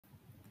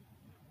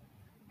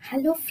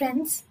Hello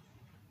friends,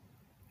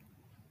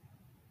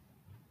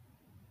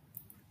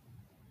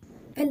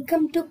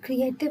 welcome to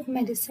Creative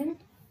Medicine.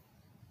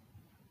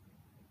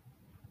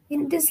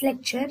 In this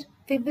lecture,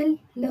 we will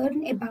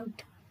learn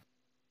about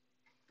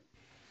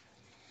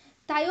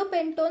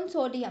Thiopentone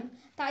sodium.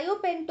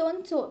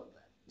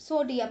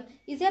 Sodium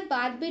is a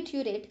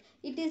barbiturate.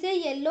 It is a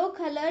yellow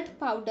colored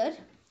powder.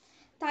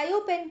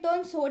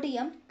 Thiopentone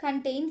sodium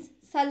contains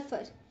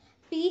sulfur.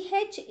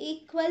 pH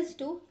equals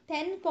to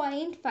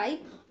 10.5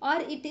 or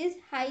it is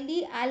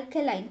highly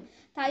alkaline.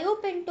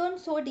 Thiopentone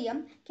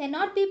sodium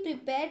cannot be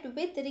prepared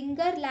with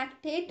ringer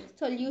lactate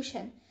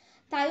solution.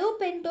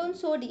 Thiopentone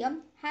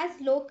sodium has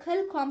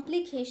local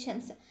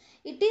complications.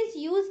 It is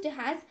used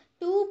as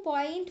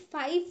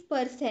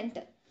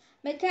 2.5%.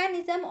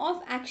 Mechanism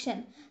of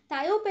action.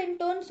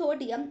 Thiopentone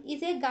sodium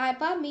is a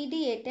GABA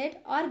mediated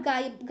or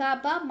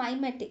GABA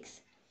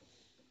mimetics.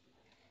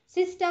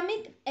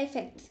 Systemic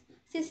effects.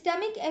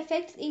 Systemic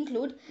effects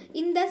include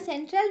in the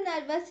central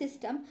nervous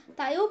system,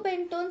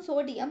 thiopentone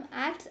sodium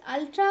acts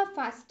ultra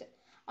fast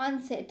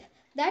onset.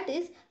 That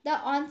is, the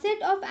onset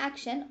of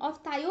action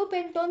of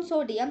thiopentone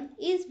sodium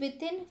is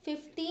within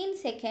 15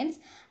 seconds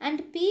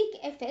and peak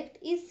effect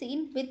is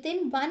seen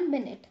within 1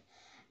 minute.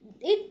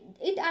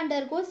 It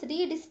undergoes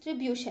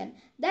redistribution.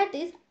 That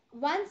is,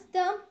 once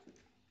the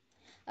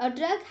a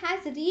drug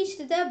has reached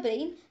the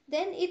brain,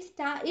 then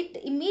it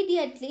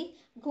immediately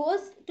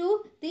goes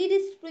to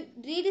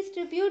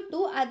redistribute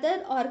to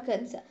other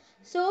organs.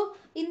 So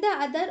in the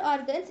other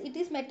organs it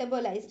is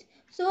metabolized.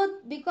 So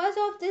because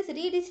of this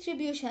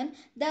redistribution,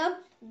 the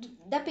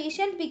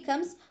patient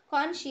becomes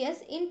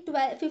conscious in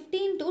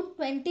 15 to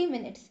 20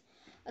 minutes.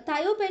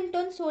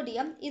 Thiopentone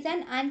sodium is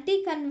an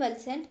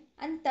anticonvulsant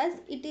and thus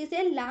it is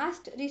a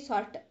last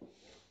resort.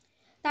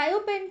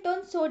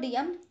 Thiopentone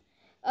sodium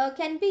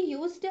can be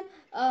used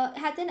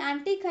as an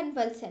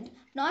anticonvulsant.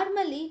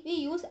 Normally, we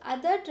use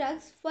other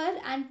drugs for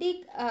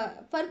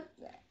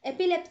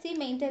epilepsy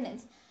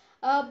maintenance.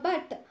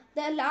 But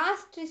the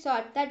last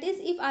resort, that is,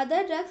 if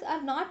other drugs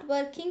are not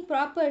working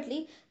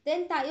properly,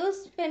 then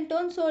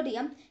thiopentone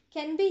sodium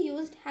can be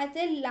used as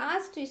a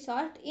last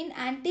resort in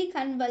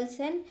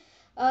anticonvulsant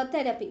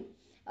therapy.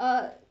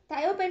 Uh,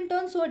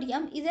 Thiopentone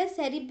sodium is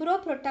a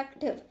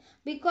cerebroprotective.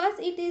 Because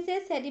it is a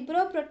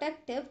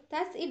cerebroprotective,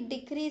 thus it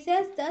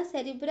decreases the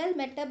cerebral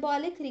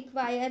metabolic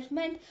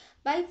requirement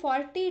by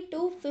 40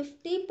 to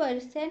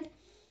 50%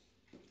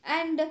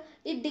 and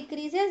it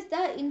decreases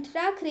the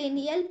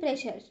intracranial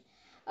pressure.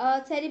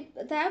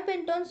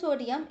 Thiopentone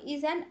sodium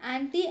is an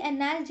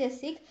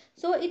anti-analgesic,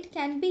 so it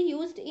can be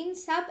used in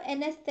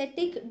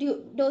sub-anesthetic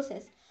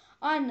doses.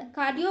 On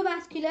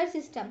cardiovascular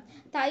system,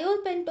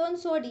 thiopentone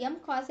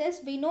sodium causes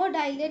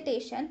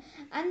venodilatation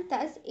and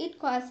thus it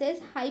causes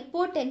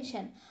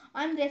hypotension.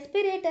 On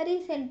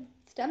respiratory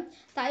system,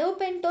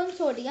 thiopentone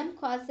sodium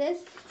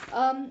causes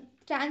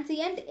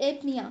transient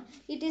apnea.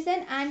 It is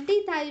an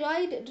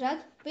anti-thyroid drug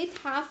with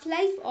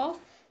half-life of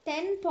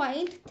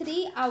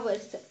 10.3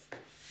 hours.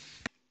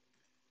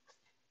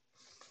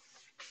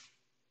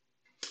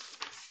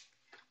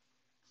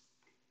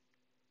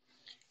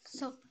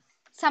 So,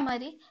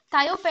 summary.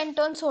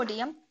 Thiopentone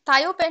sodium.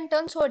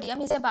 Thiopentone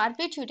sodium is a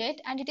barbiturate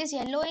and it is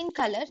yellow in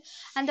color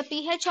and the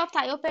pH of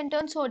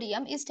thiopentone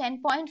sodium is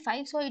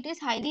 10.5, so it is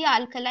highly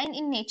alkaline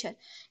in nature.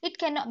 It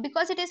cannot,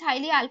 because it is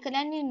highly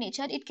alkaline in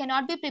nature, it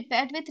cannot be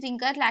prepared with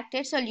ringer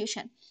lactate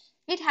solution.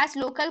 It has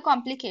local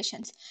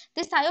complications.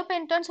 This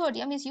thiopentone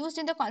sodium is used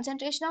in the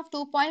concentration of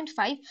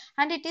 2.5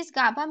 and it is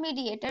GABA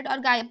mediated or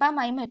GABA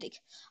mimetic.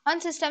 On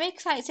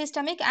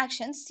systemic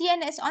actions,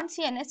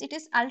 CNS it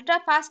is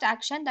ultra fast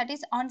action, that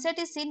is onset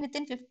is seen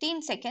within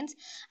 15 seconds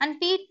and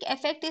peak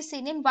effect is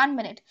seen in 1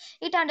 minute.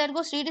 It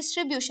undergoes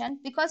redistribution.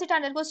 Because it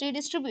undergoes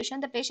redistribution,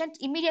 the patient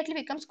immediately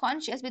becomes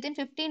conscious within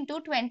 15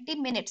 to 20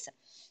 minutes.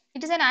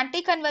 It is an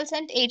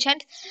anticonvulsant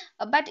agent,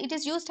 but it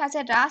is used as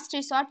a last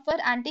resort for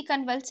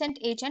anticonvulsant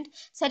agent,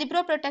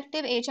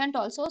 cerebroprotective agent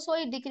also. So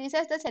it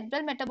decreases the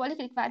cerebral metabolic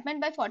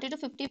requirement by 40 to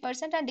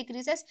 50% and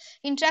decreases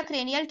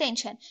intracranial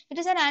tension. It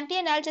is an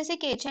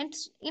anti-analgesic agent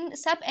in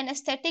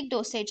sub-anesthetic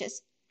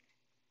dosages.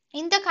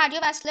 In the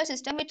cardiovascular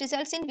system, it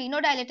results in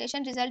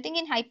venodilatation resulting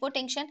in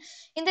hypotension.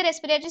 In the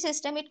respiratory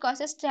system, it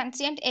causes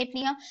transient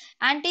apnea,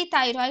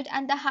 anti-thyroid,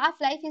 and the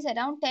half-life is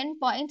around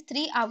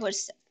 10.3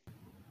 hours.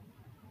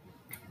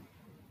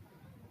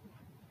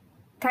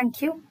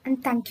 thank you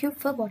and thank you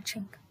for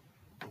watching.